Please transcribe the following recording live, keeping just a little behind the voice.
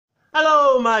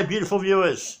my beautiful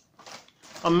viewers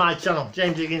on my channel,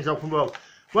 James Higgins Open World.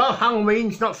 Well,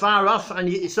 Halloween's not far off and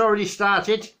it's already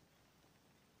started.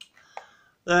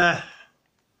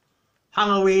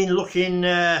 Halloween looking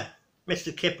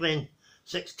Mr. Kipling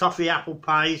 6 toffee apple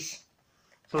pies.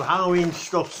 So Halloween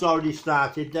stuff's already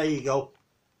started. There you go.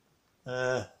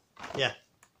 Yeah. Yeah.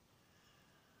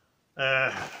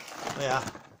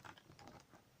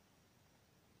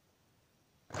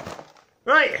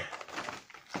 Right.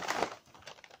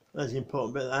 There's the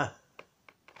important bit there.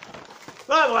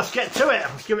 Right, well, let's get to it.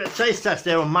 Let's give it a taste test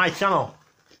here on my channel.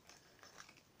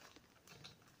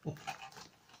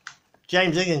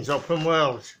 James Higgins Open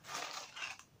World.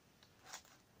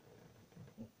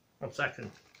 1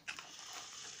 second.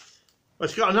 Well,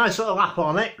 it's got a nice little apple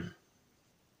on it.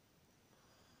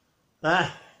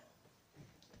 There.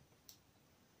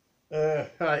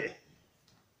 Right.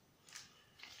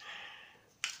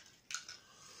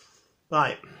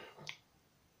 Right.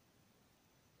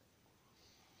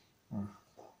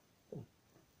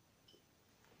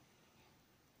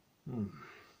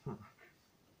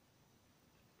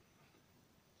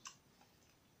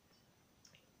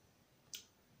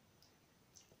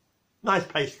 Nice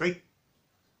pastry.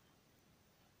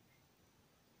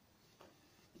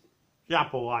 The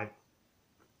apple wine.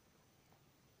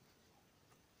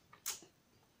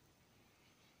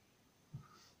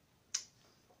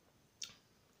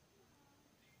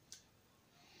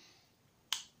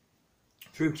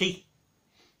 Fruity.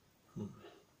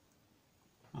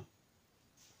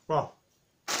 Well.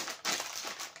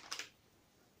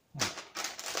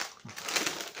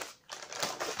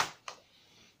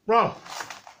 Well.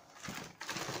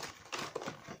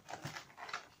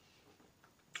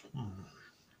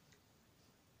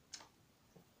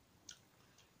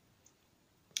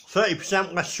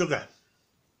 30% less sugar.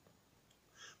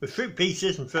 With fruit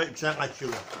pieces and 30% less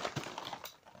sugar.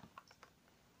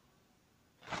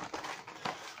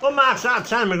 What marks out of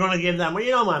 10 we're going to give them? Well,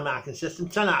 you know my marking system.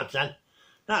 10 out of 10.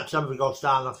 Out of 10 we go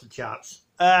starting off the charts.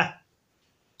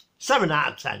 7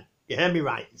 out of 10. You heard me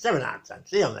right. 7 out of 10.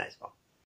 See you on the next one.